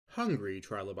Hungry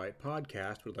Trilobite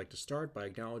Podcast would like to start by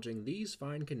acknowledging these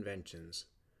fine conventions.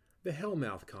 The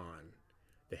Hellmouth Con.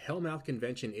 The Hellmouth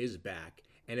Convention is back,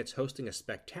 and it's hosting a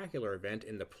spectacular event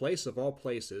in the place of all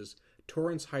places,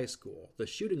 Torrance High School, the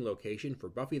shooting location for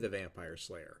Buffy the Vampire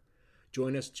Slayer.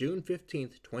 Join us June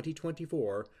 15th,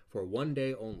 2024 for one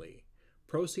day only.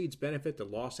 Proceeds benefit the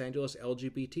Los Angeles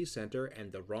LGBT Center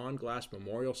and the Ron Glass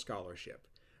Memorial Scholarship.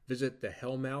 Visit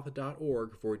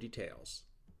thehellmouth.org for details.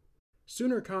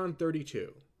 SoonerCon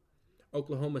 32.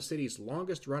 Oklahoma City's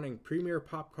longest-running premier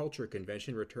pop culture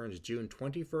convention returns June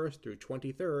 21st through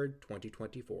 23rd,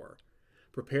 2024.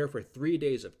 Prepare for 3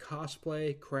 days of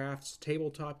cosplay, crafts,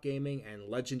 tabletop gaming, and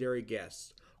legendary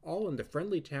guests, all in the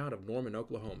friendly town of Norman,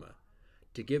 Oklahoma.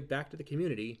 To give back to the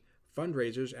community,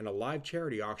 fundraisers and a live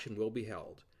charity auction will be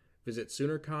held. Visit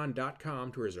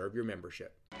SoonerCon.com to reserve your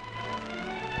membership.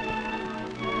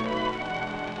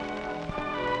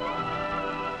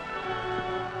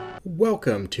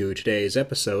 Welcome to today's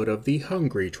episode of the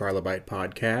Hungry Trilobite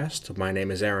Podcast. My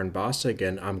name is Aaron Bossig,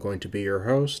 and I'm going to be your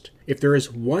host. If there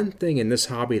is one thing in this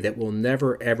hobby that will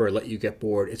never ever let you get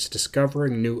bored, it's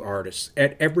discovering new artists.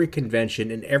 At every convention,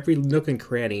 in every nook and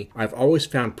cranny, I've always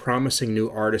found promising new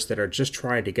artists that are just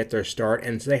trying to get their start,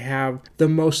 and they have the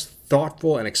most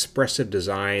thoughtful and expressive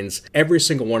designs. Every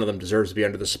single one of them deserves to be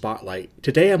under the spotlight.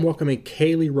 Today I'm welcoming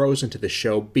Kailee Rosen to the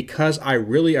show because I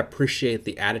really appreciate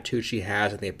the attitude she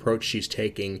has and the approach she's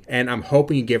taking, and I'm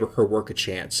hoping you give her work a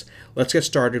chance. Let's get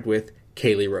started with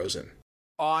Kailee Rosen.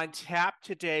 On tap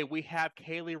today, we have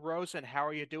Kailee Rosen. How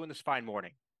are you doing this fine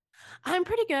morning? I'm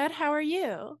pretty good. How are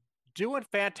you? Doing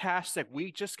fantastic.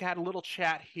 We just had a little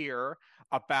chat here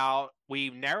about we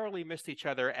narrowly missed each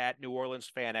other at New Orleans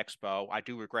Fan Expo. I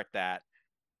do regret that.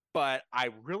 But I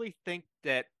really think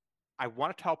that I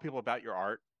want to tell people about your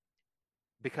art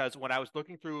because when I was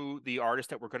looking through the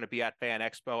artists that were going to be at Fan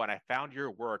Expo and I found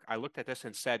your work, I looked at this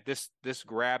and said, this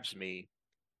grabs me.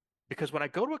 Because when I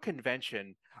go to a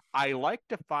convention, I like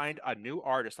to find a new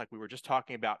artist, like we were just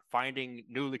talking about, finding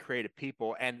newly creative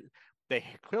people, and they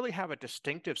clearly have a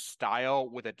distinctive style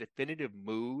with a definitive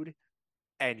mood,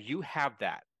 and you have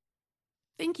that.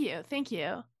 Thank you. Thank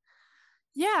you.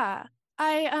 Yeah.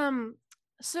 I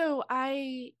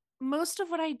most of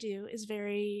what I do is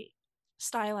very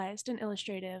stylized and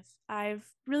illustrative. I've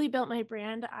really built my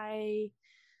brand. I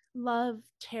love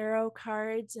tarot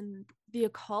cards and the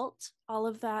occult, all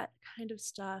of that kind of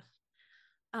stuff.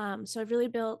 So I've really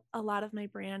built a lot of my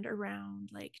brand around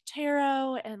like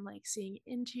tarot and like seeing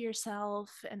into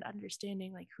yourself and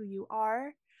understanding like who you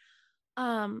are.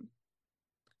 Um,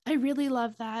 I really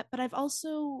love that, but I've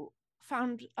also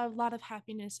found a lot of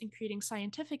happiness in creating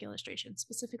scientific illustrations,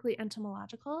 specifically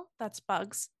entomological. That's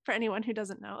bugs for anyone who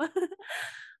doesn't know.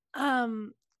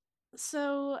 um,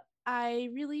 so I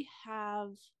really have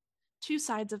two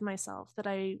sides of myself that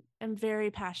I am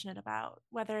very passionate about,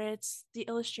 whether it's the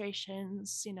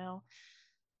illustrations,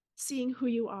 seeing who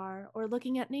you are, or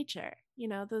looking at nature.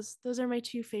 Those are my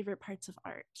two favorite parts of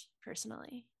art,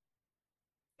 personally.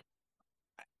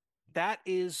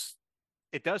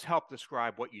 It does help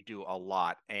describe what you do a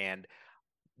lot. And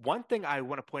one thing I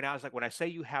want to point out is like when I say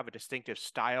you have a distinctive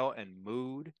style and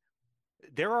mood,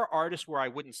 there are artists where I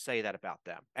wouldn't say that about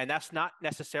them. And that's not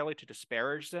necessarily to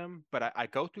disparage them, but I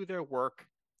go through their work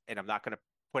and I'm not going to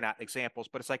point out examples,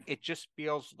 but it's like it just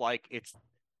feels like it's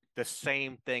the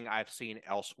same thing I've seen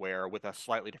elsewhere with a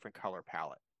slightly different color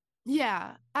palette.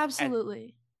 Yeah, And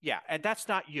absolutely. yeah, and that's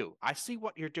not you. I see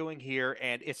what you're doing here,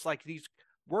 and it's like these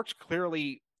works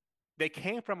clearly they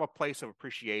came from a place of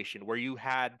appreciation where you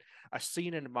had a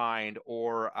scene in mind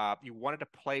or you wanted to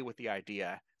play with the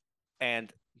idea,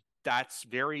 and that's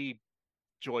very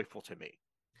joyful to me.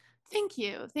 Thank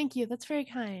you. Thank you. That's very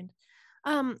kind.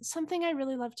 Something I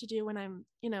really love to do when I'm,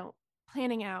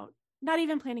 planning out, not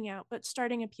even planning out, but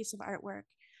starting a piece of artwork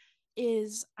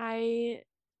is I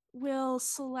will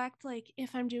select, like,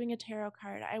 if I'm doing a tarot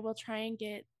card, I will try and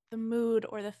get the mood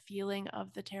or the feeling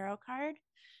of the tarot card,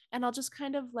 and I'll just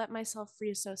kind of let myself free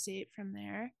associate from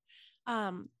there.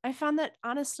 I found that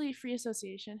honestly, free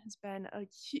association has been a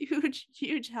huge,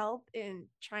 huge help in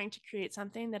trying to create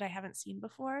something that I haven't seen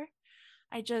before.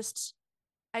 I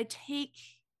take,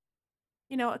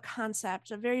 a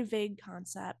concept, a very vague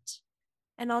concept,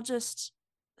 and I'll just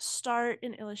start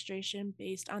an illustration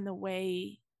based on the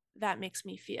way that makes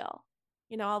me feel.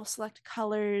 I'll select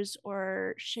colors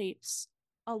or shapes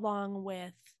along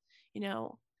with, you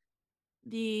know,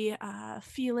 the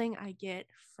feeling I get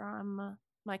from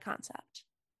my concept,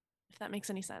 if that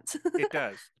makes any sense. It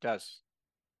does.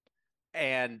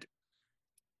 And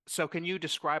so, can you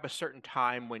describe a certain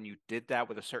time when you did that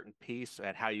with a certain piece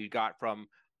and how you got from,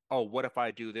 oh, what if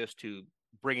I do this to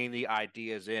bringing the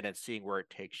ideas in and seeing where it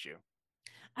takes you.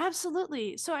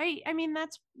 Absolutely. So I mean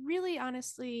that's really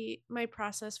honestly my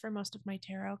process for most of my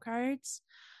tarot cards.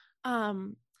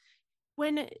 Um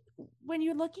when when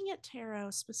you're looking at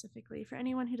tarot specifically, for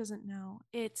anyone who doesn't know,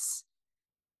 it's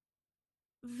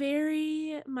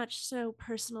very much so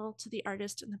personal to the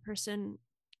artist and the person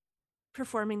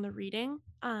performing the reading.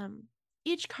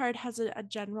 Each card has a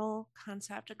general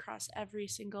concept across every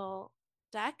single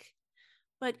deck,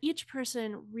 but each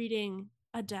person reading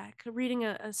a deck, reading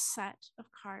a set of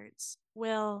cards,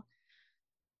 will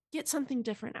get something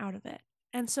different out of it.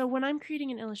 And so when I'm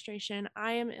creating an illustration,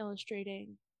 I am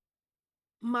illustrating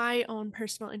my own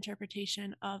personal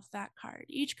interpretation of that card.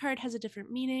 Each card has a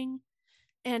different meaning,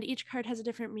 and each card has a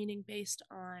different meaning based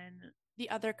on the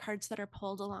other cards that are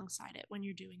pulled alongside it when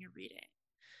you're doing a reading.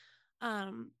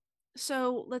 Um,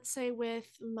 so let's say with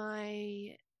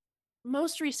my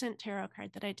most recent tarot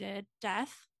card that I did,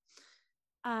 Death,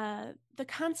 the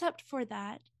concept for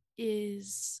that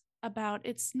is about,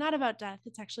 it's not about death,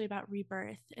 it's actually about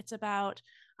rebirth. It's about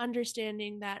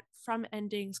understanding that from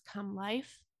endings come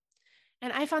life.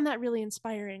 And I found that really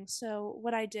inspiring. So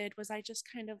what I did was I just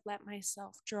kind of let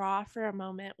myself draw for a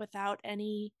moment without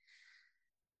any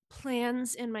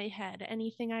plans in my head,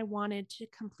 anything I wanted to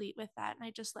complete with that. And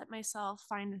I just let myself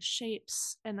find the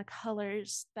shapes and the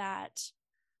colors that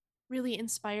really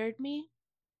inspired me,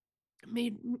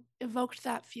 made evoked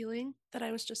that feeling that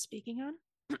I was just speaking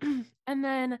on. And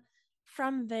then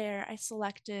from there, I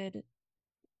selected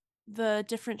the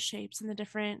different shapes and the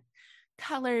different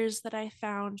colors that I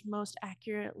found most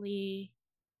accurately.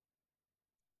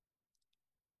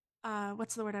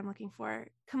 What's the word I'm looking for?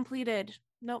 Completed.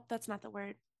 Nope, that's not the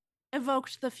word.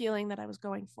 Evoked the feeling that I was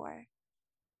going for.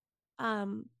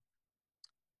 Um,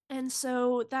 and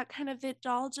so that kind of, it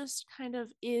all just kind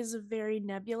of is very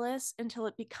nebulous until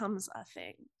it becomes a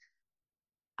thing.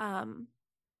 Um,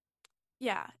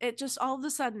 yeah, it just all of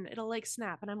a sudden it'll like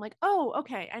snap, and I'm like, oh,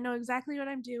 okay, I know exactly what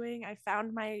I'm doing. I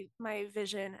found my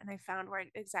vision, and I found where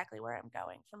exactly where I'm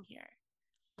going from here.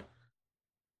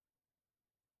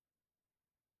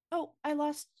 Oh, I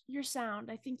lost your sound.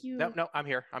 I think No, you. no, I'm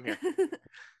here. I'm here.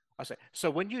 I'll say.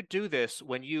 So when you do this,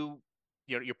 when you're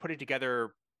putting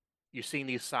together, you're seeing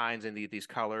these signs and these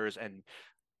colors, and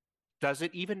does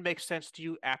it even make sense to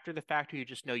you after the fact, or you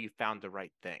just know you found the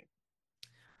right thing?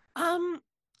 um,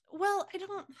 well, I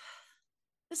don't.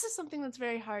 This is something that's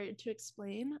very hard to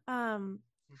explain. I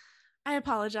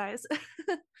apologize.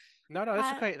 No, no,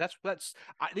 that's uh, okay.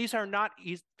 These are not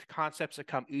easy concepts that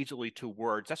come easily to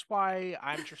words. That's why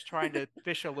I'm just trying to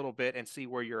fish a little bit and see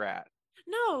where you're at.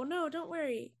 no, no, don't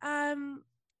worry.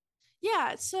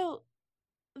 Yeah, so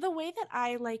the way that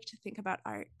I like to think about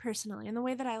art personally, and the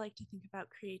way that I like to think about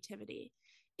creativity,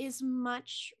 is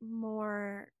much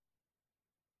more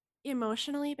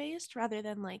emotionally based rather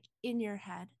than like in your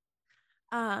head.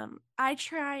 I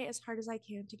try as hard as I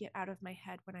can to get out of my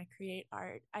head when I create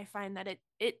art. I find that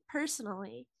it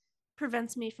personally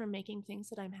prevents me from making things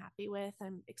that I'm happy with,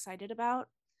 I'm excited about.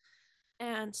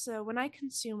 And so when I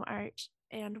consume art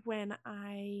and when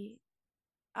I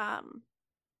um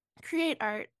create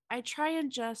art, I try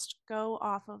and just go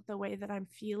off of the way that I'm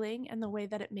feeling and the way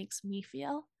that it makes me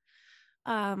feel.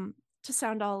 Um, to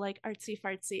sound all like artsy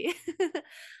fartsy,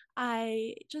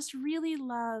 I just really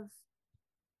love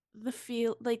the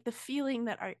feeling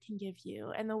that art can give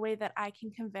you and the way that I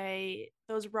can convey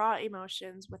those raw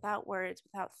emotions without words,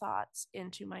 without thoughts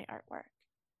into my artwork.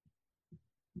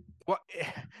 Well,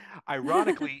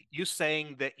 ironically, you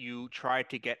saying that you try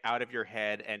to get out of your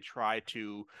head and try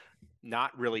to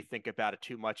not really think about it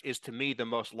too much is to me the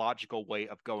most logical way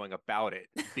of going about it.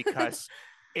 Because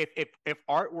if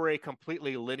art were a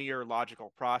completely linear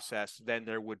logical process, then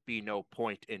there would be no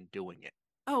point in doing it.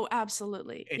 Oh,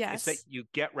 absolutely. It's that Yes. you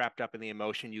get wrapped up in the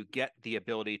emotion, you get the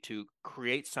ability to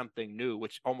create something new,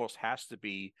 which almost has to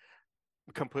be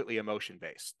completely emotion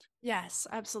based. Yes,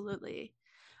 absolutely.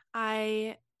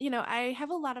 I have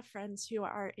a lot of friends who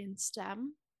are in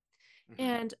STEM. Hmm.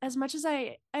 And as much as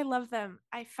I love them,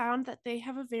 I found that they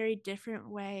have a very different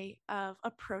way of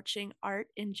approaching art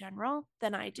in general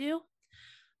than I do.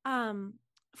 Um,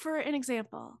 for an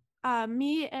example,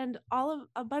 me and all of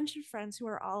a bunch of friends who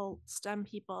are all STEM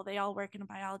people, they all work in a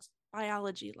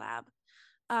biology lab.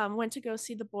 Went to go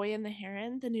see The Boy and the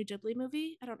Heron, the new Ghibli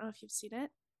movie. I don't know if you've seen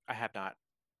it. I have not.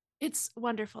 It's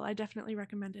wonderful. I definitely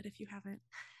recommend it if you haven't.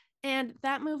 And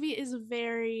that movie is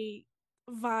very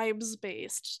vibes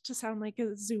based, to sound like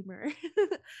a zoomer.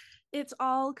 It's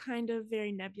all kind of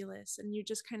very nebulous, and you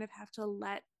just kind of have to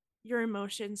let your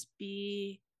emotions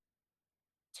be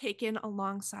taken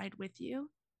alongside with you.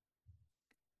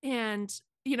 And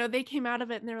they came out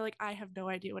of it and they were like, I have no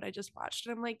idea what I just watched.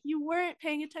 And I'm like, you weren't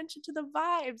paying attention to the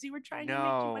vibes. You were trying to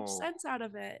make too much No. sense out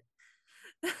of it.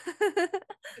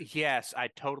 Yes, I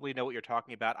totally know what you're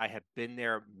talking about. I have been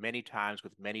there many times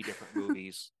with many different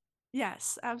movies.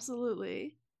 Yes,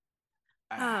 absolutely.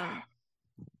 Um, Ah,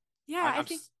 yeah, I'm, I I'm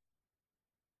think,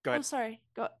 go oh, ahead. sorry.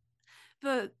 Go.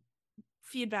 The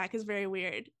feedback is very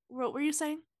weird. What were you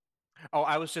saying? Oh,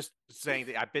 I was just saying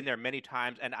that I've been there many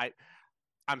times, and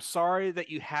I'm sorry that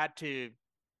you had to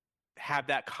have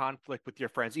that conflict with your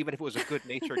friends, even if it was a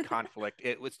good-natured conflict.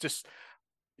 It was just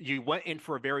you went in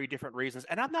for very different reasons,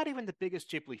 and I'm not even the biggest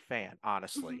Ghibli fan, Mhm.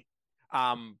 honestly.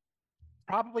 Um,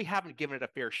 Probably haven't given it a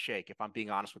fair shake, if I'm being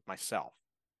honest with myself.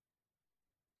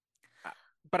 Uh,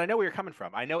 But I know where you're coming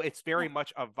from. I know it's very Yeah.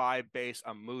 much a vibe based,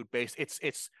 a mood based.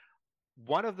 It's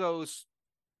one of those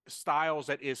styles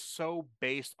that is so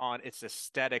based on its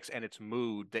aesthetics and its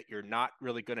mood that you're not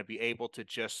really going to be able to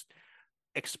just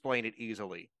explain it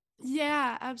easily.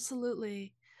 Yeah,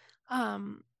 absolutely.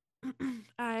 Um,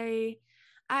 I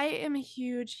I am a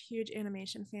huge, huge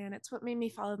animation fan. It's what made me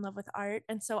fall in love with art.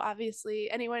 And so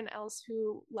obviously anyone else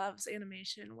who loves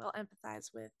animation will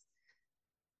empathize with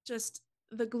just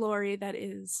the glory that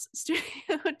is Studio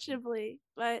Ghibli.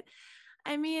 But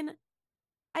I mean,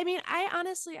 I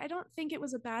honestly, I don't think it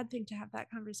was a bad thing to have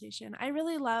that conversation. I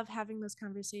really love having those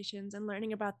conversations and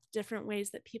learning about the different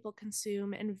ways that people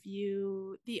consume and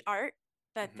view the art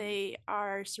that Mhm. they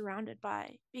are surrounded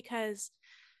by. Because,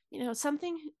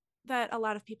 something that a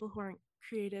lot of people who aren't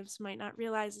creatives might not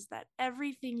realize is that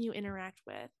everything you interact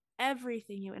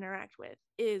with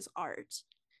is art,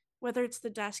 whether it's the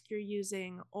desk you're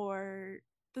using or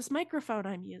this microphone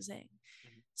I'm using.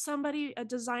 Mhm. A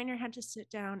designer had to sit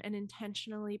down and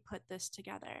intentionally put this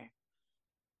together.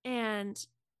 And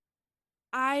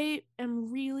I am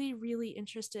really, really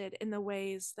interested in the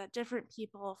ways that different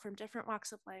people from different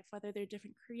walks of life, whether they're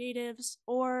different creatives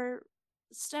or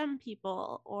STEM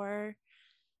people or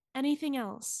anything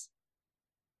else,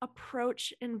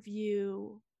 approach and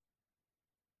view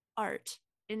art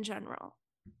in general.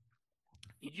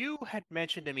 You had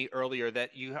mentioned to me earlier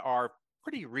that you are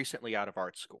pretty recently out of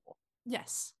art school.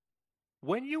 Yes.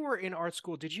 When you were in art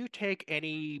school, did you take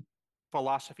any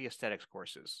philosophy aesthetics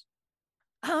courses?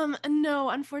 No,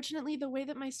 unfortunately, the way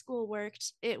that my school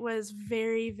worked, it was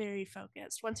very, very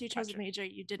focused. Once you chose a Gotcha. major,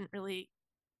 you didn't really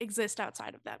exist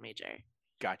outside of that major.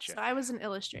 Gotcha. So I was an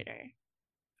illustrator.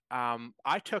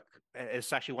 I took,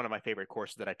 it's actually one of my favorite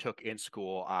courses that I took in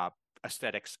school,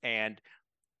 aesthetics. And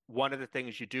one of the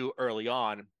things you do early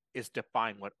on is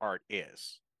define what art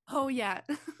is. Oh yeah.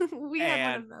 We had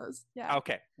one And of those. Yeah.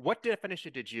 okay, what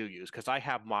definition did you use? Because I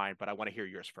have mine, but I want to hear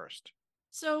yours first.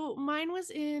 So mine was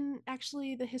in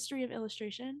actually the history of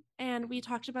illustration, and we Mhm.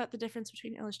 talked about the difference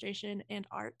between illustration and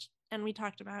art. And we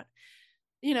talked about,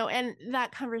 and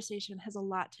that conversation has a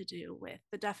lot to do with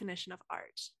the definition of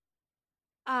art.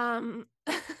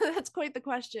 That's quite the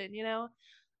question.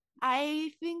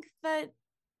 I think that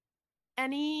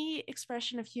any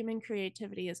expression of human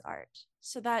creativity is art.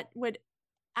 So that would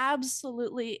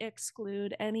absolutely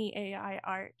exclude any AI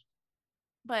art.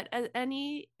 But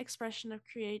any expression of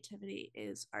creativity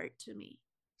is art to me.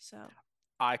 So,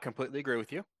 I completely agree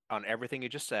with you on everything you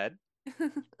just said.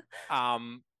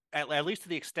 Um, at least to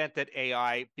the extent that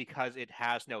AI, because it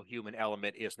has no human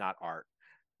element, is not art.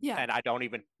 yeah, And I don't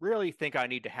even really think I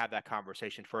need to have that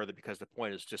conversation further because the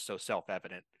point is just so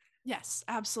self-evident. yes,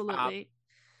 Um, absolutely.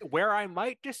 where I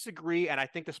might disagree, and I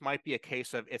think this might be a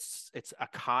case of it's a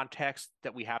context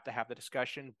that we have to have the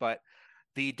discussion, but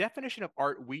the definition of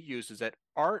art we use is that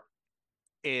art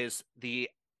is the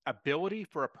ability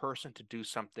for a person to do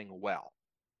something well.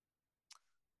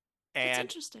 That's And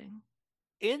interesting.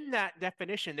 in that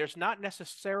definition, there's not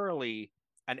necessarily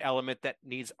an element that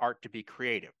needs art to be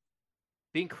creative.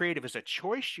 Being creative is a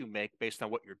choice you make based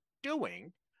on what you're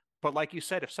doing. But like you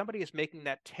said, if somebody is making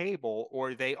that table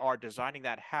or they are designing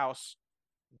that house,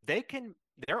 they can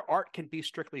their art can be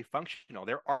strictly functional.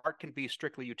 Their art can be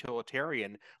strictly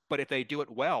utilitarian, but if they do it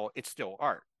well, it's still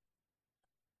art.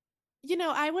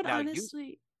 I would Now you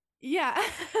honestly, yeah,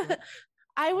 go ahead.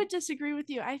 I would disagree with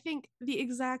you. I think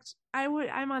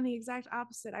I'm on the exact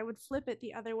opposite. I would flip it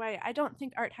the other way. I don't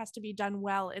think art has to be done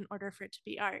well in order for it to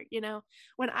be art.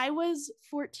 When I was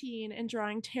 14 and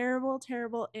drawing terrible,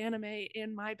 terrible anime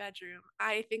in my bedroom,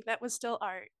 I think that was still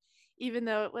art, even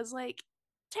though it was like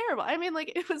terrible. I mean,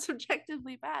 like it was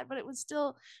objectively bad, but it was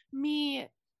still me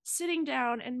sitting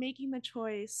down and making the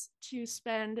choice to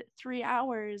spend 3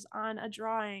 hours on a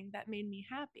drawing that made me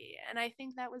happy. And I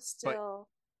think that was But still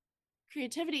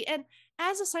creativity. And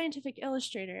as a scientific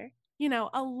illustrator,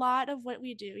 a lot of what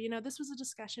we do, this was a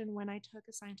discussion when I took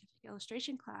a scientific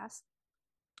illustration class.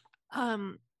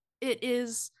 Um, it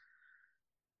is,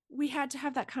 we had to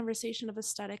have that conversation of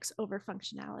aesthetics over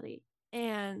functionality.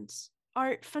 And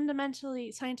art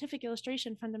fundamentally, scientific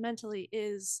illustration fundamentally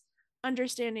is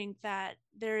understanding that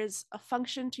there is a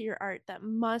function to your art that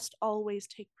must always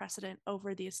take precedent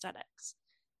over the aesthetics.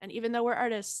 And even though we're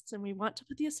artists and we want to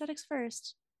put the aesthetics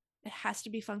first, it has to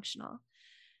be functional.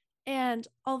 And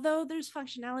although there's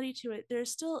functionality to it,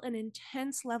 there's still an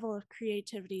intense level of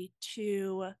creativity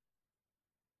to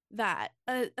that.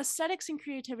 Aesthetics and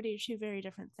creativity are two very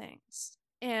different things.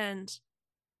 And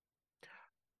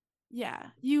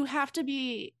yeah, you have to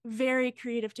be very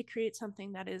creative to create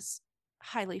something that is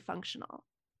highly functional.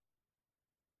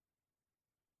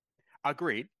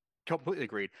 Agreed. Completely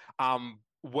agreed.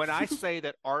 When I say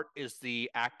that art is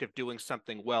the act of doing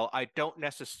something well, I don't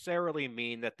necessarily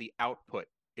mean that the output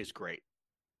is great.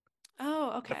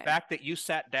 Oh, The okay. fact that you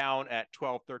sat down at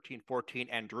 12, 13, 14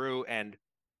 and drew and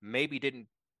maybe didn't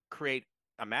create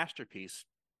a masterpiece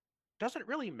doesn't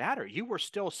really matter. You were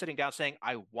still sitting down saying,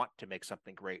 I want to make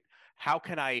something great. How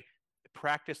can I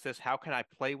practice this? How can I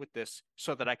play with this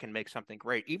so that I can make something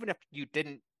great? Even if you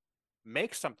didn't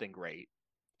make something great,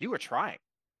 you were trying.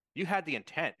 You had the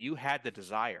intent, you had the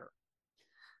desire.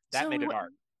 That made it So,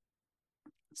 art.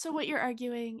 so what you're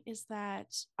arguing is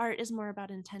that art is more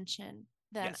about intention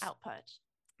than Yes. output.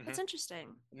 Hmm. That's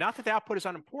interesting. Not that the output is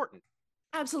unimportant,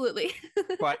 Absolutely.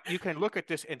 but you can look at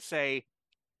this and say,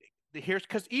 here's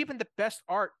because even the best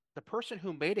art, the person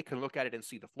who made it can look at it and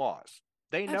see the flaws.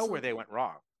 They know where they Absolutely. went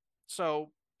wrong.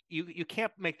 So you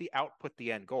can't make the output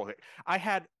the end goal. I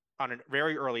had on a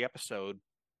very early episode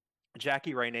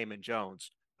Jackie Ray Naaman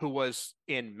Jones, who was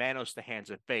in Manos: The Hands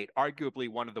of Fate, arguably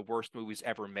one of the worst movies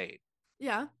ever made.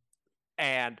 Yeah.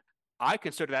 And I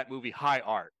consider that movie high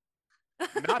art,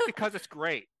 not because it's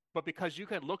great, but because you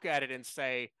can look at it and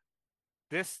say,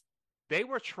 this they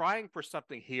were trying for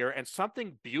something here and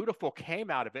something beautiful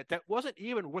came out of it that wasn't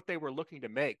even what they were looking to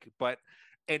make. But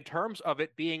in terms of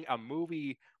it being a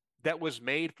movie that was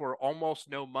made for almost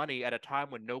no money at a time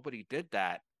when nobody did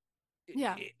that,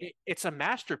 Yeah. it's a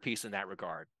masterpiece in that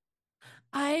regard.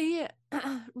 I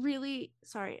I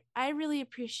really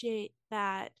appreciate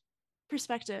that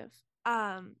perspective.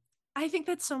 I think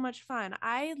that's so much fun.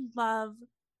 I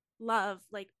love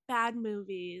like bad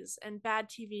movies and bad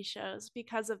TV shows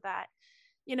because of that.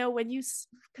 When you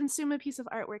consume a piece of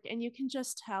artwork and you can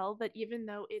just tell that even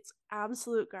though it's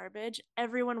absolute garbage,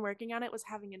 everyone working on it was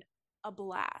having a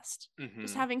blast,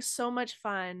 just Hmm. having so much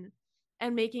fun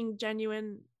and making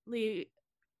genuinely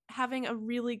having a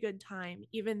really good time,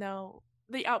 even though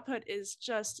the output is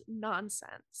just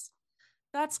nonsense.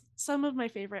 That's some of my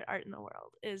favorite art in the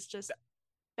world is just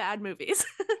bad movies.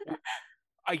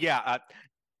 Yeah,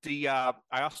 the I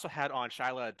also had on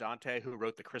Shyla Dante, who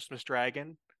wrote The Christmas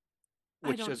Dragon, I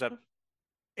which don't is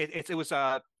it was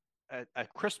a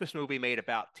Christmas movie made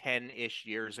about 10-ish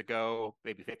years ago,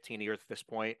 maybe 15 years at this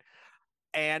point.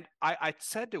 And I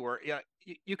said to her, yeah,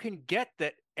 you can get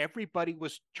that everybody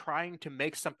was trying to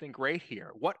make something great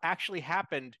here. What actually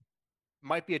happened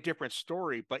might be a different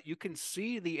story, but you can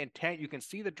see the intent, you can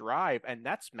see the drive, and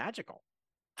that's magical.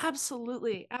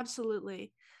 Absolutely,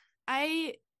 absolutely.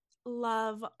 I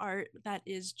love art that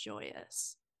is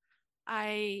joyous.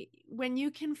 I when you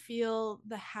can feel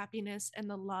the happiness and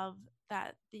the love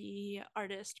that the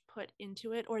artist put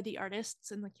into it, or the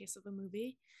artists in the case of a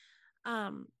movie,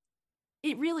 um,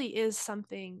 it really is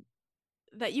something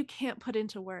that you can't put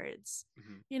into words.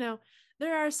 Mhm. You know,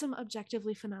 there are some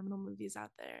objectively phenomenal movies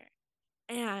out there,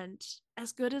 and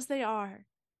as good as they are,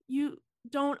 you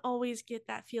don't always get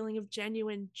that feeling of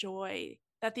genuine joy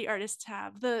that the artists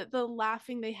have. The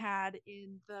laughing they had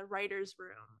in the writer's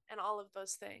room and all of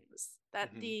those things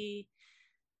that Mhm.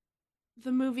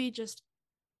 the movie just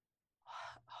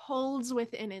holds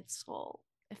within its soul,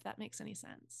 if that makes any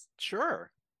sense.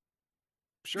 Sure.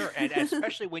 Sure. And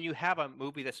especially when you have a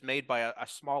movie that's made by a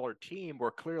smaller team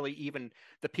where clearly even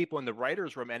the people in the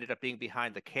writer's room ended up being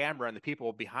behind the camera and the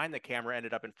people behind the camera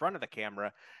ended up in front of the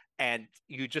camera. And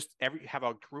you just have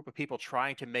a group of people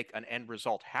trying to make an end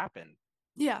result happen.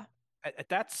 Yeah.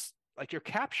 That's like you're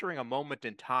capturing a moment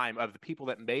in time of the people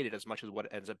that made it as much as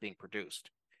what ends up being produced.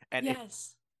 And if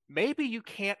Yes. maybe you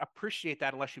can't appreciate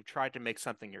that unless you've tried to make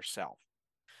something yourself.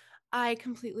 I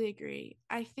completely agree.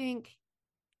 I think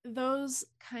those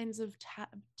kinds of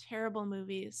terrible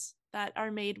movies that are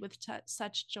made with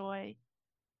such joy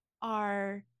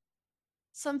are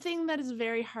something that is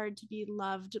very hard to be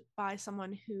loved by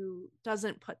someone who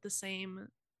doesn't put the same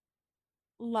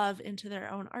love into their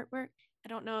own artwork. I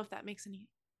don't know if that makes any.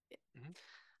 Mhm.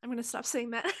 I'm gonna stop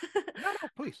saying that. No, no,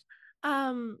 please.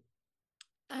 um,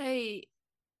 I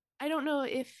I don't know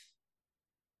if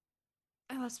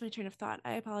I lost my train of thought.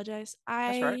 I apologize.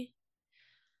 That's right.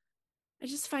 I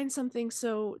just find something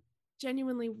so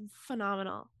genuinely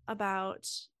phenomenal about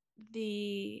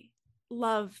the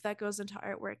love that goes into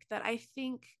artwork that I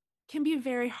think can be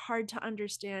very hard to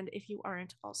understand if you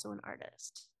aren't also an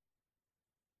artist.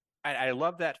 I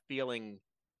love that feeling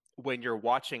when you're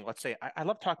watching, let's say, I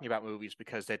love talking about movies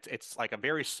because it's like a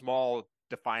very small,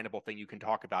 definable thing you can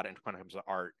talk about in terms of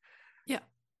art. Yeah.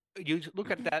 You look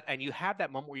at that and you have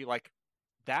that moment where you're like,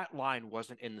 that line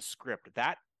wasn't in the script.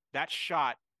 That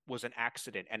shot was an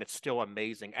accident and it's still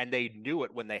amazing. And they knew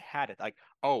it when they had it. Like,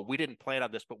 oh, we didn't plan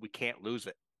on this, but we can't lose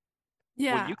it. When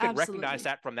Yeah, you can recognize absolutely.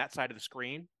 that from that side of the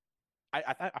screen,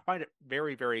 I find it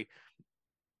very, very,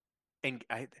 and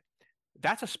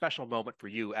that's a special moment for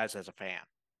you as a fan.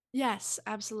 Yes,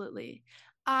 absolutely.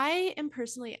 I am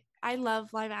personally, I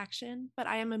love live action, but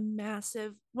I am a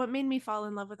massive, what made me fall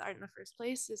in love with art in the first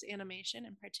place is animation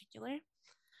in particular.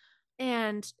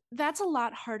 And that's a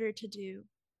lot harder to do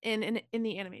in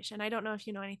the animation. I don't know if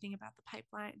you know anything about the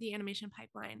pipeline, the animation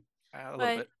pipeline, A little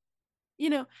but bit, you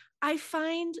know, I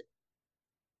find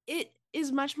it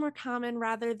is much more common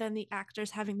rather than the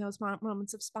actors having those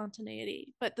moments of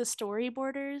spontaneity. But the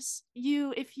storyboarders,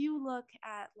 if you look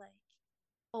at like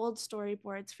old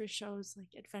storyboards for shows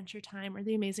like Adventure Time or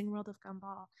The Amazing World of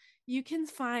Gumball, you can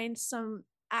find some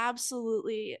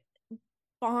absolutely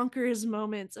bonkers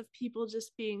moments of people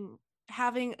just being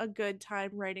having a good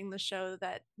time writing the show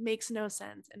that makes no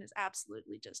sense and is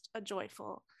absolutely just a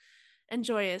joyful and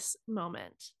joyous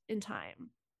moment in time.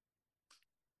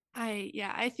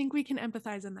 I think we can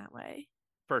empathize in that way.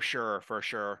 for sure, for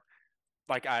sure.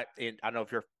 Like I don't know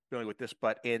if you're familiar with this,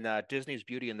 but in Disney's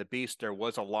Beauty and the Beast, there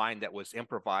was a line that was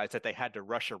improvised that they had to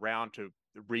rush around to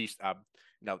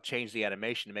change the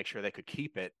animation to make sure they could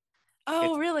keep it. Oh,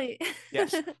 It's really?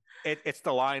 yes, it's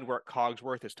the line where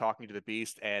Cogsworth is talking to the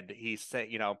Beast and he's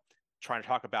saying, trying to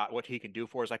talk about what he can do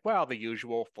for us, like, well, the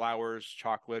usual flowers,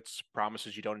 chocolates,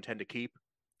 promises you don't intend to keep.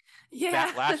 Yeah.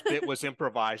 That last bit was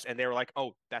improvised, and they were like,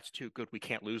 "Oh, that's too good. We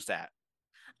can't lose that."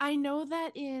 I know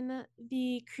that in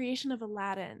the creation of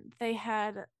Aladdin, they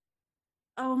had,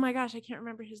 oh my gosh, I can't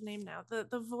remember his name now.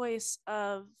 The voice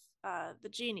of the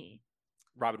genie.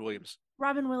 Robin Williams.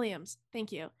 Robin Williams.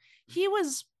 Thank you. He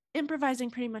was improvising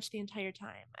pretty much the entire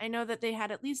time. I know that they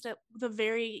had at least at the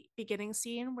very beginning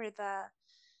scene where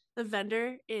the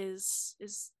vendor is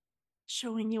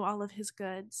showing you all of his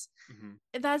goods.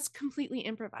 Mm-hmm. That's completely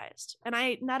improvised. And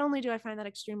I not only do I find that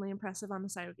extremely impressive on the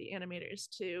side of the animators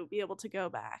to be able to go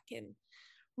back and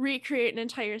recreate an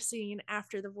entire scene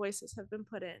after the voices have been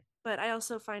put in, but I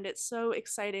also find it so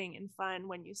exciting and fun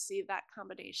when you see that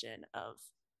combination of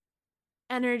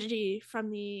energy from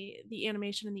the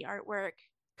animation and the artwork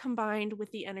combined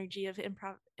with the energy of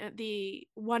improv, the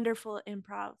wonderful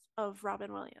improv of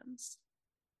Robin Williams.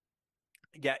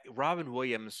 Yeah, Robin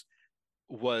Williams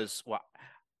was well.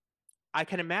 I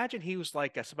can imagine he was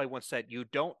like somebody once said, "You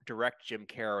don't direct Jim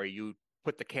Carrey. You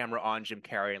put the camera on Jim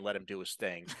Carrey and let him do his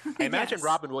thing." I imagine Yes,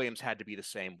 Robin Williams had to be the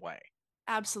same way.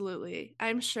 absolutely.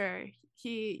 I'm sure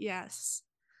yes.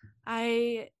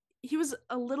 I he was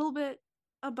a little bit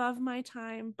above my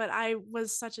time, but I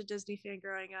was such a Disney fan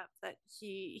growing up that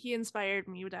he inspired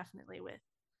me definitely with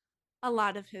a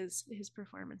lot of his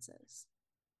performances.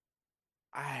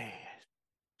 I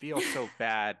feel so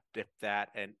bad if that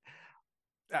and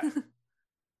uh,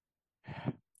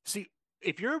 see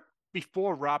if you're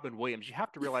before Robin Williams, you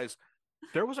have to realize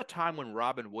there was a time when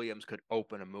Robin Williams could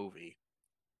open a movie,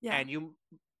 Yeah. and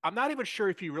I'm not even sure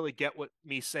if you really get what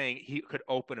me saying he could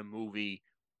open a movie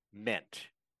meant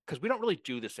because we don't really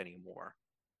do this anymore.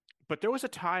 But there was a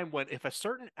time when if a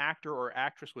certain actor or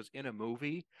actress was in a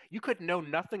movie, you could know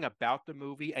nothing about the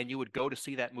movie and you would go to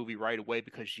see that movie right away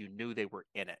because you knew they were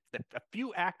in it. A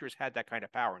few actors had that kind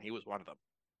of power, and he was one of them.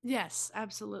 Yes,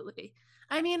 absolutely.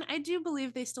 I mean, I do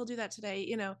believe they still do that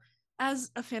today.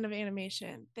 As a fan of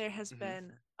animation, there has Hmm.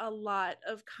 been a lot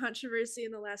of controversy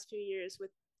in the last few years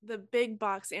with the big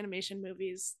box animation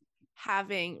movies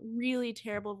having really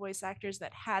terrible voice actors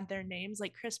that had their names,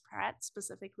 like Chris Pratt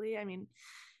specifically. I mean,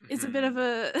 it's a bit Hmm. of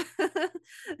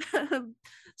a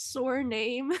sore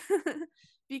name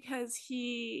because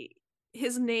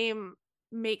his name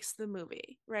makes the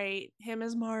movie, right? Him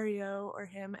as Mario or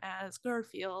him as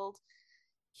Garfield,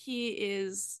 he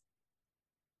is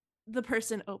the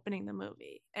person opening the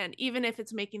movie. And even if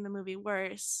it's making the movie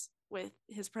worse with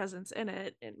his presence in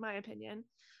it, in my opinion,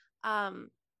 um,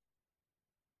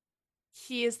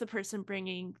 he is the person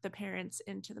bringing the parents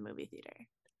into the movie theater.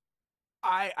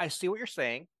 I see what you're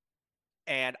saying,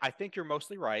 And I think you're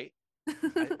mostly right.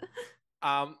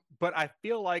 I, but I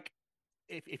feel like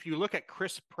if you look at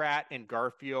Chris Pratt in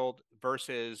Garfield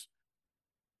versus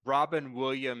Robin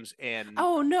Williams in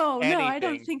Oh no, no, I don't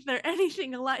anything, think they're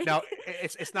anything alike. no,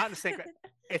 it's not in the same.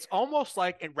 It's almost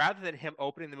like, and rather than him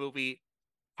opening the movie,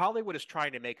 Hollywood is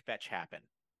trying to make fetch happen.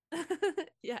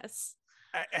 Yes.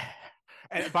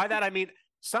 And by that I mean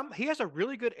he has a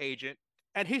really good agent,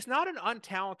 and he's not an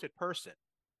untalented person.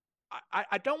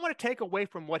 I don't want to take away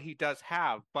from what he does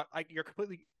have, but like you're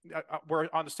completely we're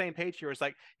on the same page here. It's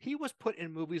like he was put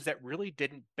in movies that really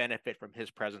didn't benefit from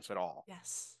his presence at all.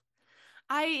 Yes.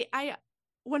 I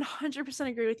 100%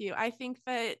 agree with you. I think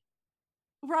that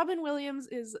Robin Williams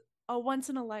is a once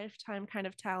in a lifetime kind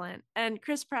of talent, and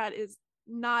Chris Pratt is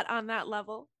not on that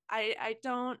level. I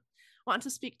don't want to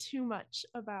speak too much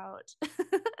about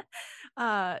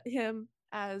him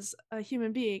as a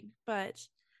human being, but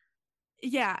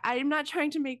yeah, I'm not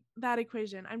trying to make that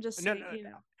equation. I'm just No, saying,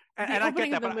 no, the and I get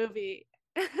opening of that, the but movie.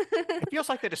 it feels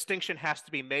like the distinction has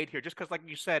to be made here, just because, like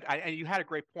you said, and you had a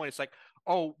great point. It's like,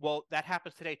 oh, well, that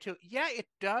happens today too. Yeah, it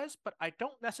does, but I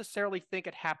don't necessarily think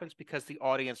it happens because the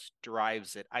audience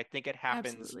drives it. I think it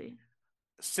happens Absolutely.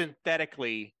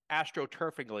 synthetically,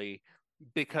 astroturfingly,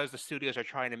 because the studios are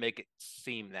trying to make it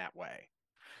seem that way.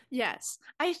 Yes.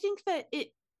 I think that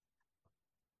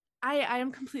I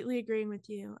am completely agreeing with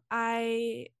you.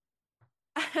 I'm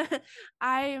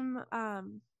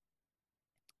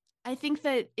I think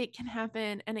that it can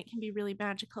happen and it can be really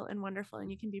magical and wonderful,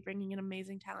 and you can be bringing an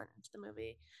amazing talent into the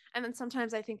movie. And then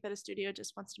sometimes I think that a studio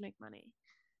just wants to make money.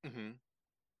 Mm-hmm.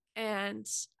 And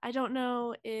I don't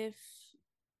know if,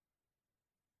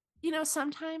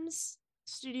 sometimes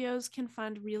studios can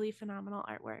fund really phenomenal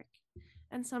artwork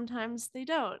and sometimes they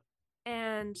don't.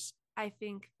 And I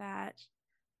think that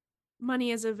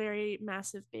money is a very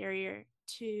massive barrier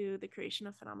to the creation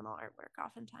of phenomenal artwork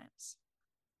oftentimes.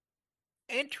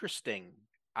 Interesting.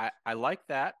 I like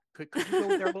that. Could you go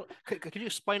there a little? Could you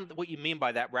explain what you mean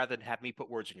by that rather than have me put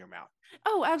words in your mouth?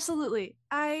 Oh, absolutely.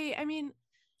 I mean,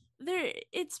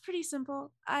 it's pretty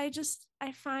simple. I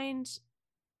find,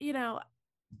 you know,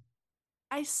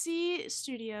 I see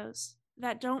studios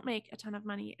that don't make a ton of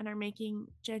money and are making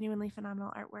genuinely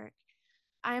phenomenal artwork.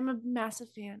 I'm a massive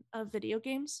fan of video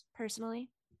games personally,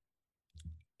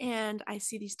 and I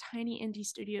see these tiny indie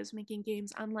studios making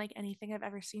games unlike anything I've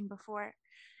ever seen before.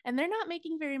 And they're not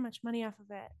making very much money off of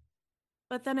it.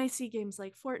 But then I see games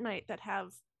like Fortnite that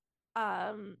have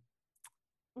um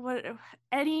what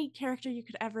any character you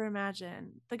could ever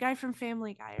imagine, the guy from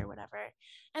Family Guy or whatever.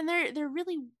 And they're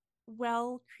really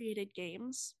well created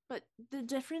games, but the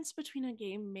difference between a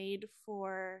game made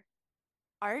for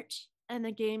art and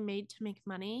a game made to make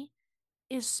money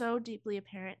is so deeply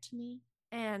apparent to me.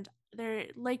 And they're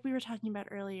like we were talking about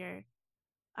earlier,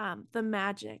 the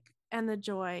magic and the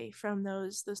joy from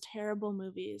those terrible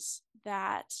movies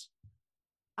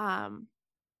um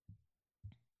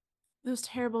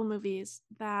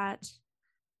that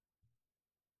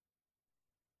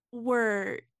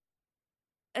were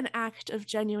an act of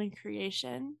genuine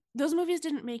creation. Those movies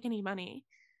didn't make any money.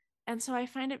 And so I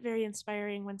find it very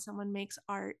inspiring when someone makes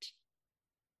art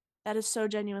that is so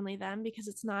genuinely them, because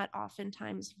it's not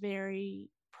oftentimes very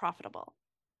profitable.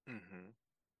 Mm-hmm.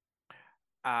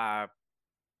 Uh,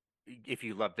 if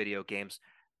you love video games,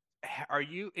 are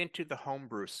you into the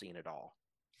homebrew scene at all?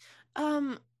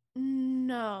 Um,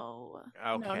 no,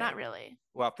 no, not Okay. really.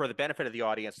 Well, for the benefit of the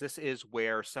audience, this is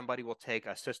where somebody will take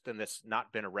a system that's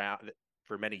not been around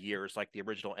for many years, like the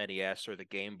original NES or the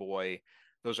Game Boy.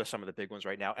 Those are some of the big ones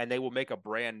right now, and they will make a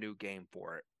brand new game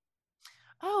for it.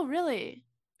 Oh, really?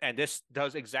 And this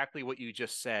does exactly what you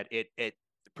just said. It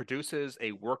produces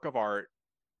a work of art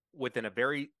within a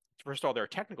very first of all, there are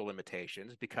technical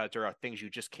limitations because there are things you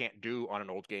just can't do on an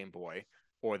old Game Boy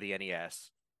or the NES.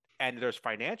 And there's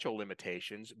financial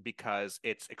limitations because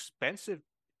it's expensive.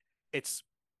 It's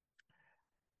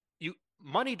you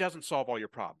money doesn't solve all your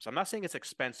problems. I'm not saying it's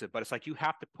expensive, but it's like you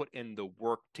have to put in the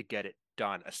work to get it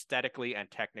done aesthetically and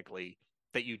technically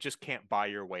that you just can't buy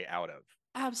your way out of.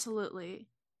 Absolutely.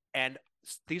 And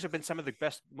these have been some of the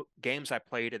best games I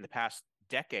played in the past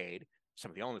decade. Some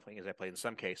of the only things I played in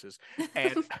some cases.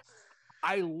 And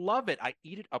I love it. I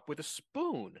eat it up with a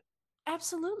spoon.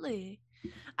 Absolutely.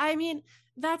 I mean,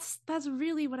 that's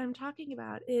really what I'm talking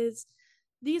about is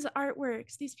these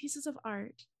artworks, these pieces of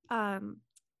art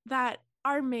that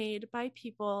are made by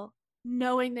people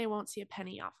knowing they won't see a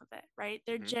penny off of it, right?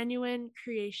 They're Mm-hmm. genuine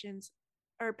creations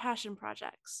or passion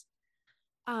projects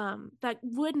that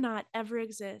would not ever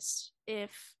exist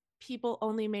if people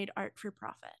only made art for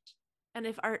profit and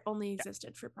if art only Yeah.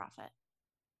 existed for profit.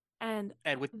 And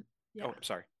And with, yeah. oh, I'm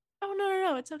sorry. Oh, no, no,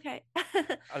 no, it's okay.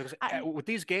 I With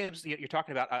these games, you're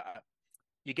talking about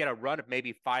you get a run of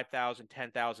maybe 5,000,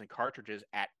 10,000 cartridges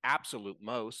at absolute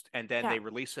most, and then yeah, they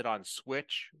release it on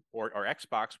Switch or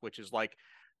Xbox, which is like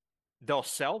they'll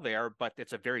sell there, but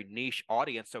it's a very niche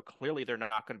audience. So clearly they're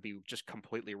not going to be just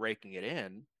completely raking it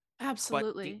in, but the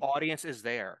absolutely. audience is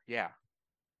there. Yeah.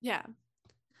 Yeah.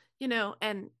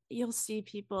 And you'll see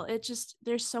people, it just,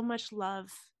 there's so much love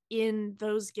in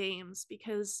those games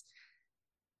because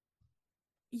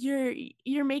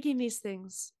you're making these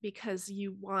things because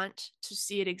you want to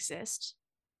see it exist.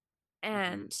 Hmm.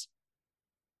 And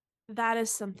that is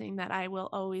something that I will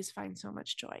always find so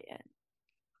much joy in.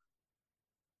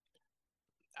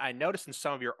 I noticed in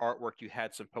some of your artwork you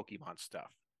had some Pokemon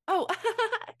stuff. Oh,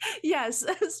 yes.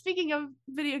 Speaking of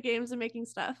video games and making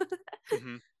stuff,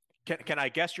 Hmm. Can I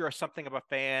guess you're something of a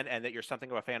fan and that you're something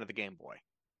of a fan of the Game Boy?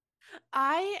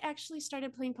 I actually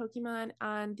started playing Pokemon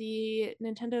on the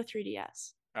Nintendo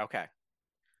 3DS. Okay,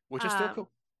 which is still Um,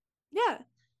 cool. yeah,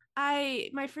 I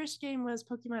my first game was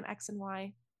Pokemon X and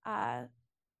Y, uh,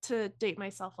 to date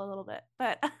myself a little bit,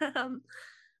 but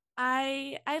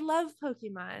I love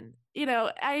Pokemon.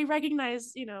 I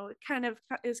recognize, it kind of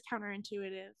is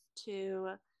counterintuitive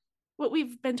to what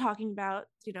we've been talking about,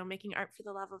 making art for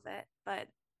the love of it, but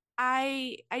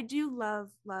I do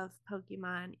love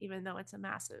Pokemon, even though it's a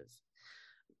massive.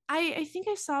 I think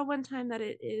I saw one time that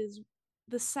it is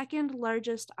the second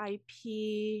largest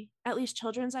IP, at least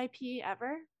children's IP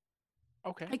ever.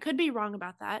 Okay. I could be wrong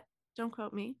about that. Don't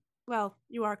quote me. Well,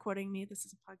 you are quoting me. This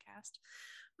is a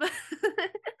podcast.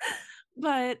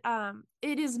 But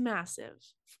it is massive,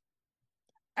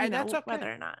 And that's whether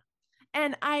okay. or not.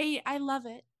 And I love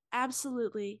it.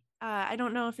 Absolutely. I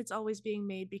don't know if it's always being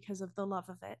made because of the love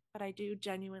of it, but I do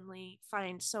genuinely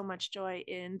find so much joy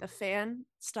in the fan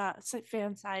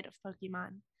side of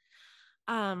Pokemon.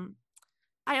 Um,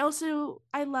 I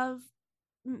love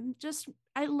just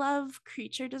I love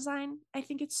creature design. I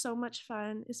think it's so much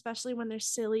fun, especially when they're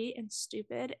silly and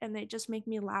stupid and they just make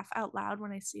me laugh out loud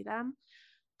when I see them.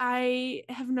 I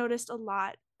have noticed a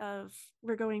lot of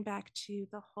we're going back to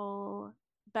the whole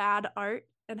bad art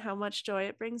and how much joy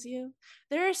it brings you.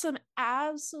 There are some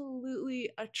absolutely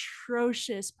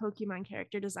atrocious Pokemon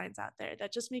character designs out there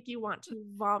that just make you want to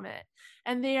vomit.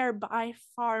 And they are by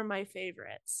far my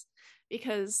favorites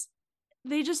because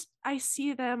I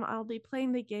see them, I'll be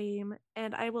playing the game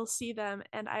and I will see them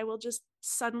and I will just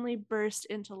suddenly burst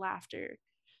into laughter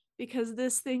because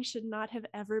this thing should not have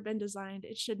ever been designed.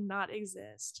 It should not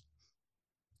exist.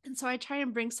 And so I try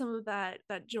and bring some of that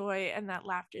joy and that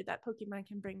laughter that Pokemon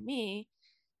can bring me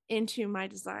into my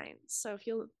designs. So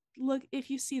if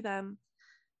you see them,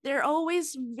 they're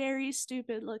always very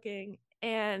stupid looking.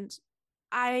 And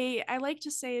I like to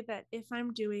say that if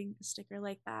I'm doing a sticker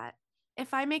like that,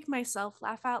 if I make myself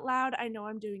laugh out loud, I know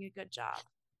I'm doing a good job.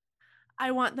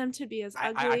 I want them to be as I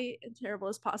ugly and terrible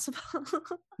as possible.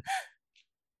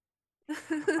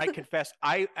 I confess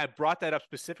I brought that up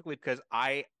specifically because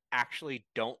I actually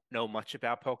don't know much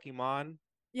about Pokemon.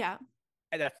 Yeah.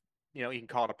 And that's, you can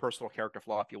call it a personal character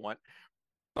flaw if you want.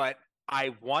 But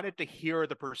I wanted to hear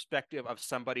the perspective of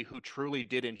somebody who truly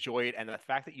did enjoy it, and the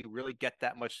fact that you really get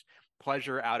that much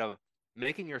pleasure out of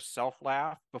making yourself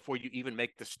laugh before you even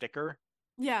make the sticker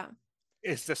Yeah.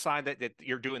 is the sign that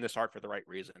you're doing this art for the right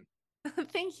reason.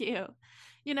 Thank you.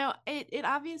 It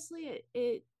obviously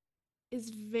it is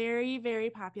very, very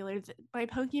popular. My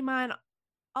Pokemon,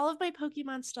 all of my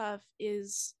Pokemon stuff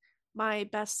is my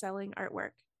best selling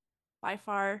artwork by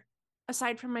far.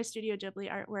 Aside from my Studio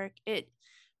Ghibli artwork, it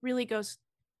really goes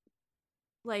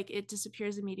like it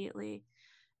disappears immediately.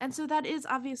 And so that is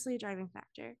obviously a driving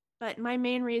factor. But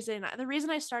the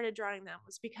reason I started drawing them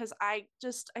was because I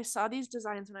saw these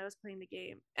designs when I was playing the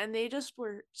game and they just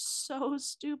were so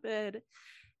stupid.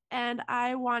 And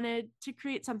I wanted to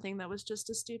create something that was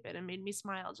just as stupid and made me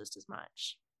smile just as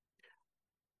much.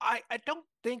 I don't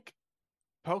think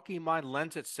Pokemon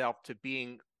lends itself to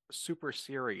being super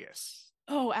serious.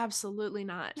 Oh, absolutely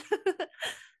not.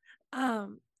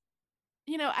 um,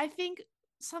 I think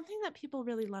something that people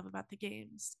really love about the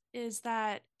games is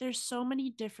that there's so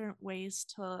many different ways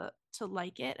to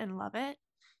like it and love it.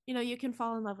 You can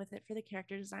fall in love with it for the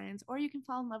character designs or you can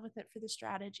fall in love with it for the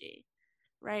strategy,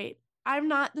 right? I'm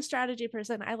not the strategy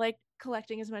person. I like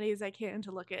collecting as many as I can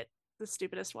to look at the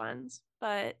stupidest ones,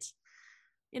 but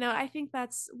I think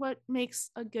that's what makes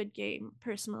a good game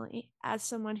personally, as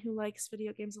someone who likes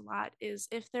video games a lot, is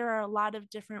if there are a lot of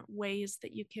different ways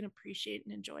that you can appreciate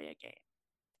and enjoy a game.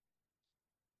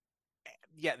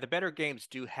 Yeah, the better games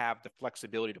do have the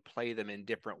flexibility to play them in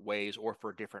different ways or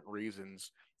for different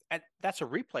reasons. And that's a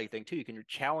replay thing too. You can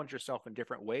challenge yourself in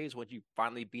different ways when you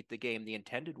finally beat the game the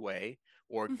intended way,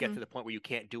 or get Hmm. to the point where you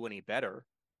can't do any better.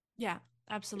 Yeah,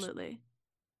 Just absolutely.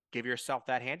 give yourself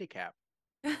that handicap.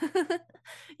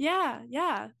 Yeah,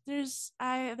 yeah.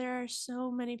 There are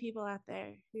so many people out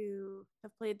there who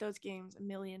have played those games a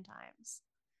million times.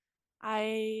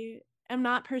 I am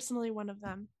not personally one of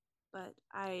them, but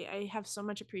I have so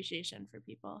much appreciation for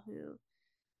people who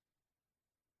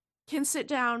can sit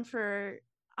down for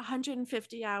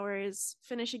 150 hours,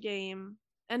 finish a game,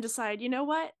 and decide, you know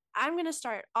what? I'm going to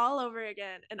start all over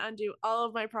again and undo all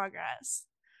of my progress.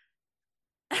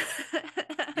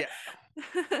 Yeah,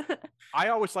 I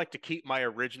always like to keep my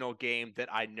original game that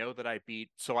I know that I beat,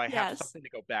 so I have Yes. something to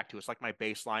go back to. It's like my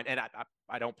baseline, and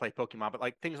I don't play Pokemon, but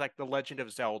like things like The Legend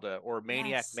of Zelda or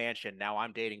Maniac Yes. Mansion. Now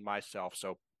I'm dating myself,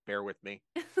 so bear with me.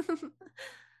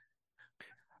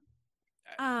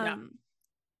 Now, um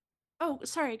oh,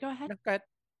 sorry, go ahead. no, go ahead.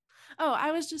 Oh,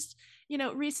 I was just,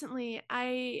 recently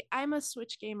I'm a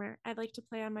Switch gamer. I like to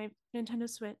play on my Nintendo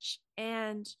Switch,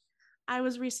 and I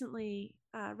was recently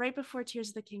right before Tears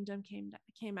of the Kingdom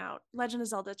came out, Legend of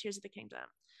Zelda Tears of the Kingdom.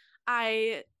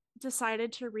 I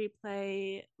decided to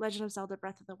replay Legend of Zelda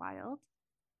Breath of the Wild,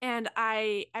 and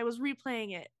I was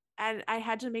replaying it, and I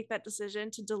had to make that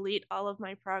decision to delete all of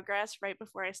my progress right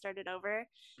before I started over.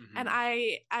 And Hmm.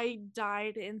 I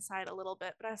died inside a little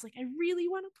bit, but I was like, I really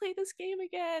want to play this game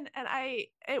again. And I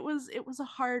it was a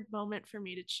hard moment for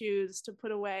me to choose to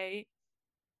put away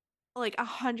like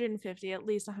 150, at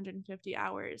least 150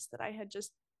 hours that I had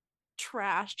just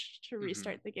trashed to Hmm.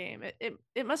 restart the game.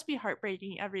 It must be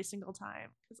heartbreaking every single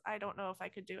time, because I don't know if I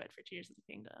could do it for Tears of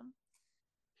the Kingdom.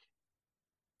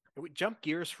 We jump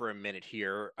gears for a minute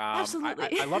here.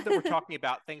 Absolutely. I love that we're talking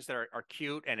about things that are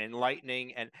cute and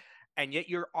enlightening, and yet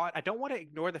I don't want to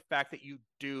ignore the fact that you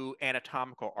do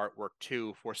anatomical artwork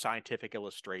too for scientific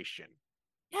illustration.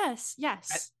 Yes, And,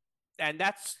 yes. and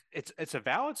it's a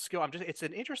valid skill. It's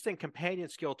an interesting companion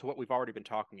skill to what we've already been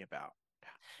talking about.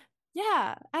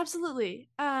 Yeah, absolutely.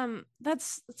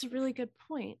 That's a really good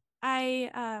point. I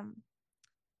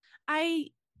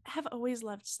have always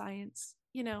loved science,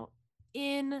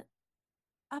 in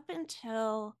up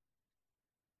until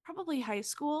probably high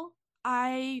school.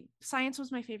 I Science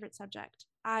was my favorite subject.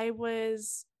 I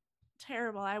was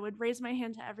terrible. I would raise my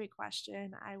hand to every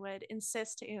question. I would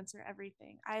insist to answer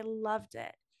everything. I loved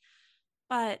it.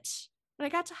 But when I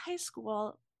got to high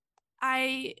school,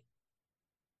 I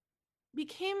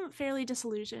became fairly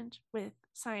disillusioned with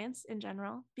science in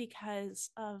general because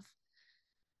of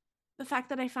the fact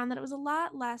that I found that it was a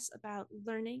lot less about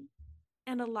learning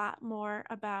and a lot more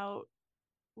about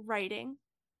writing.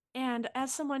 And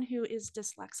as someone who is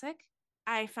dyslexic,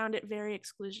 I found it very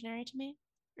exclusionary to me.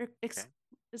 Or Okay,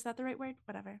 is that the right word?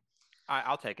 Whatever.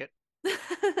 I'll take it.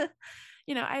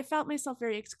 I felt myself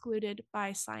very excluded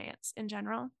by science in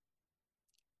general.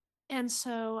 And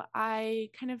so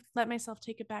I kind of let myself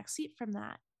take a back seat from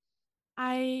that.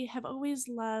 I have always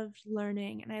loved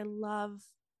learning, and I love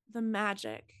the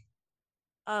magic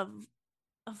of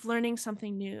learning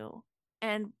something new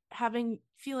and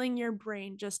feeling your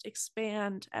brain just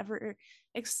expand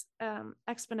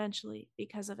exponentially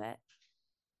because of it.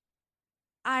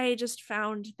 I just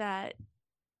found that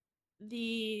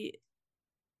the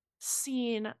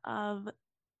scene of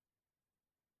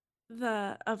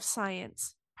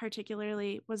science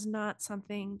particularly was not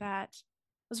something that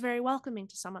was very welcoming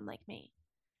to someone like me.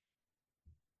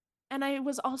 And I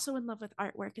was also in love with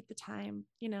artwork at the time.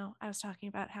 I was talking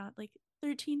about how at like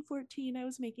 13, 14, I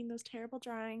was making those terrible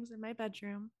drawings in my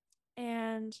bedroom.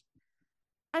 And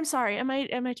I'm sorry, am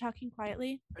I talking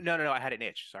quietly? No, no, no. I had an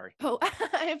itch. Sorry. Oh,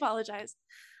 I apologize.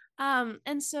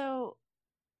 And so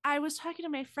I was talking to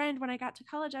my friend when I got to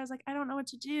college. I was like, I don't know what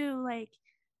to do. Like,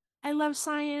 I love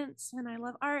science and I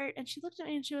love art. And she looked at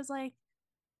me and she was like,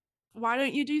 why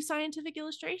don't you do scientific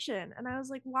illustration? And I was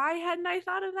like, why hadn't I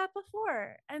thought of that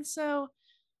before? And so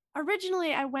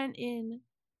originally I went in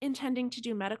intending to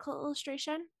do medical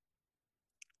illustration,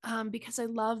 because I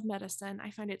love medicine.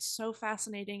 I find it so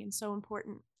fascinating and so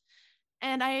important.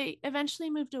 And I eventually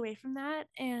moved away from that,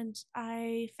 and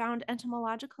I found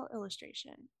entomological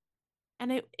illustration.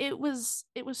 And it was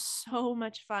so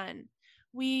much fun.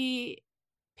 We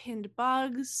pinned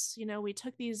bugs, we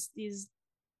took these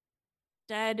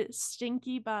dead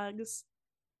stinky bugs,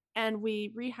 and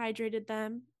we rehydrated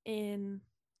them in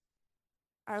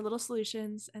our little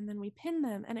solutions, and then we pinned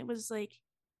them, and it was like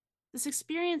this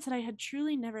experience that I had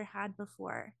truly never had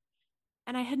before.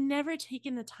 And I had never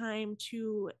taken the time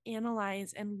to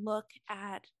analyze and look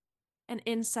at an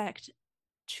insect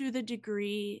to the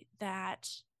degree that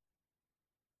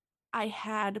I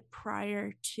had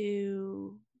prior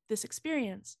to this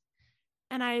experience.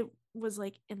 And I was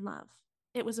like in love.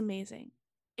 It was amazing.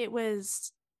 It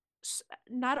was,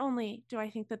 not only do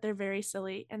I think that they're very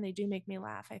silly and they do make me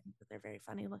laugh, I think that they're very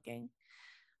funny looking.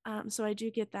 So I do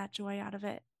get that joy out of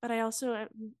it. But I also,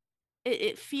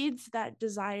 it feeds that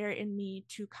desire in me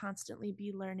to constantly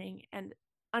be learning and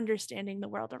understanding the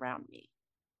world around me.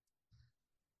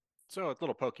 So a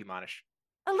little Pokemonish.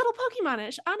 A little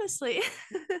Pokemonish, honestly.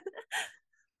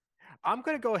 I'm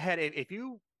going to go ahead. If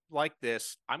you like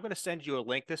this, I'm going to send you a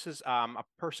link. This is a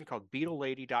person called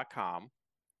BeetleLady.com.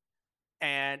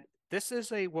 And this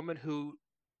is a woman who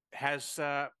has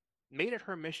made it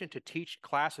her mission to teach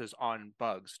classes on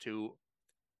bugs to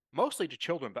mostly to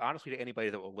children, but honestly to anybody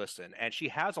that will listen. And she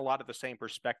has a lot of the same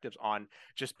perspectives on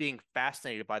just being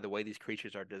fascinated by the way these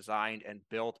creatures are designed and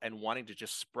built and wanting to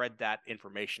just spread that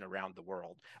information around the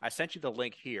world. I sent you the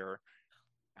link here,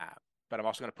 but I'm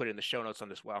also going to put it in the show notes on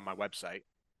this on my website.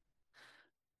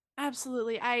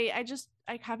 Absolutely. I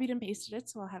copied and pasted it,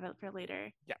 so I'll have it for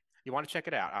later. Yeah, you want to check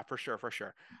it out for sure.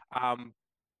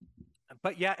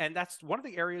 But yeah, and that's one of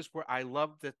the areas where I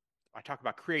love that I talk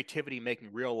about creativity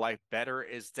making real life better,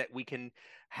 is that we can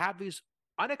have these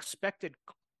unexpected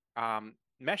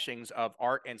meshings of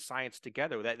art and science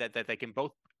together that they can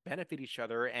both benefit each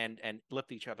other and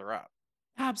lift each other up.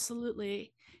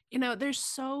 Absolutely. There's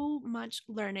so much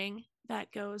learning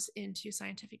that goes into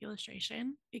scientific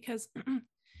illustration, because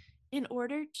in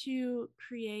order to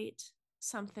create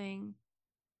something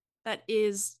that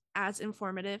is as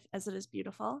informative as it is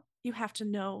beautiful, you have to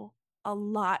know a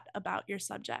lot about your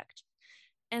subject.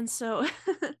 And so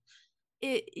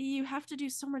you have to do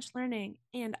so much learning.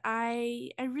 And I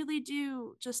really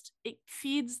do, just, it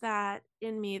feeds that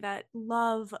in me, that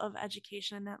love of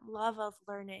education and that love of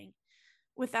learning,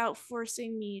 without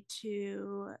forcing me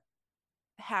to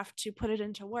have to put it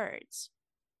into words.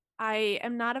 I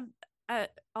am not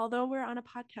although we're on a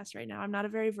podcast right now, I'm not a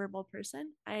very verbal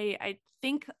person. I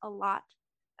think a lot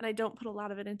and I don't put a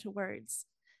lot of it into words.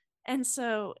 And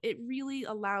so it really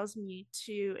allows me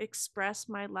to express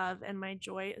my love and my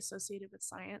joy associated with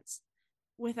science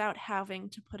without having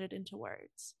to put it into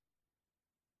words.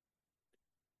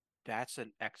 That's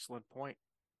an excellent point.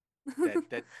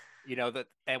 that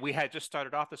and we had just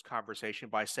started off this conversation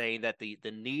by saying that the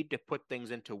need to put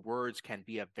things into words can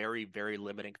be a very, very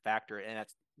limiting factor, and that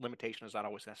limitation is not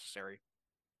always necessary.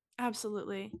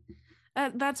 Absolutely.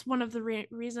 That's one of the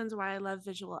reasons why I love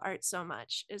visual art so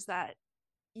much, is that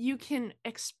you can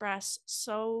express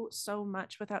so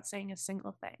much without saying a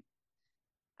single thing.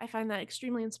 I find that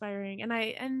extremely inspiring,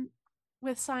 and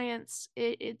with science,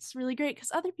 it's really great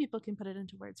because other people can put it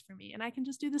into words for me, and I can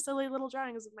just do the silly little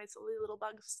drawings of my silly little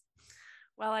bugs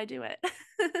while I do it.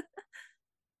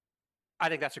 I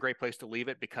think that's a great place to leave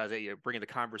it, because you're bringing the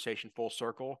conversation full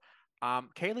circle.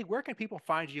 Kailee, where can people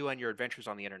find you and your adventures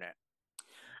on the internet?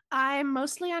 I'm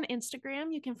mostly on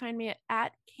Instagram. You can find me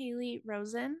at Kailee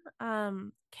Rosen,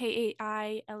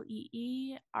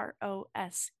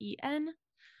 KAILEEROSEN.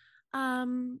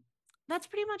 That's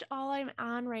pretty much all I'm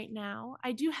on right now.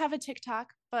 I do have a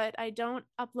TikTok, but I don't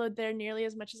upload there nearly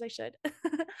as much as I should.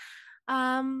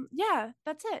 Yeah,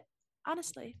 that's it,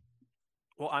 honestly.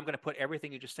 Well, I'm going to put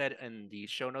everything you just said in the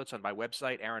show notes on my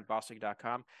website,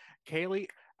 aaronbossig.com. Kailee,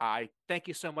 I thank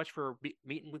you so much for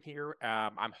meeting with me here.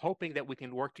 I'm hoping that we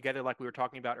can work together like we were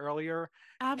talking about earlier.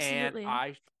 Absolutely.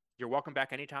 And you're welcome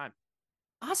back anytime.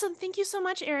 Awesome. Thank you so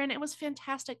much, Aaron. It was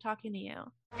fantastic talking to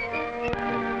you.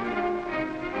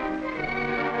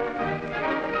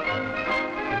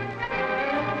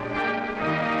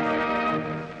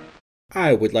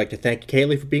 I would like to thank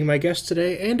Kailee for being my guest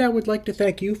today, and I would like to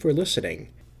thank you for listening.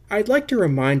 I'd like to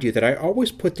remind you that I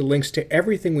always put the links to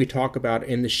everything we talk about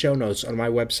in the show notes on my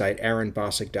website,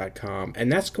 aaronbossig.com,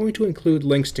 and that's going to include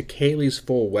links to Kaylee's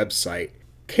full website.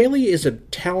 Kailee is a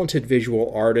talented visual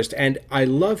artist, and I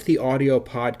love the audio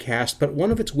podcast, but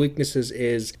one of its weaknesses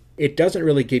is it doesn't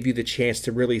really give you the chance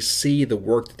to really see the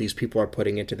work that these people are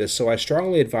putting into this, so I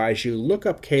strongly advise you look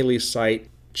up Kaylee's site,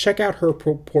 check out her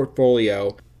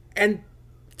portfolio, and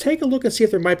take a look and see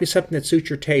if there might be something that suits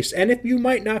your taste. And if you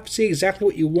might not see exactly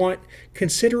what you want,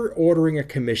 consider ordering a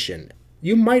commission.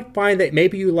 You might find that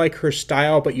maybe you like her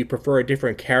style, but you prefer a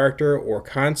different character or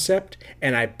concept,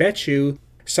 and I bet you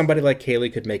somebody like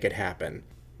Kailee could make it happen.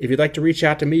 If you'd like to reach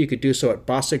out to me, you could do so at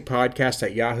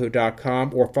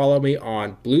bossigpodcast@yahoo.com, or follow me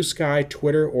on Blue Sky,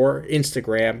 Twitter, or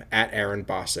Instagram at Aaron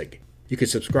Bossig. You can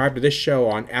subscribe to this show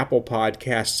on Apple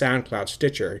Podcasts, SoundCloud,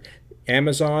 Stitcher,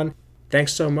 Amazon.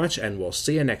 Thanks so much, and we'll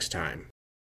see you next time.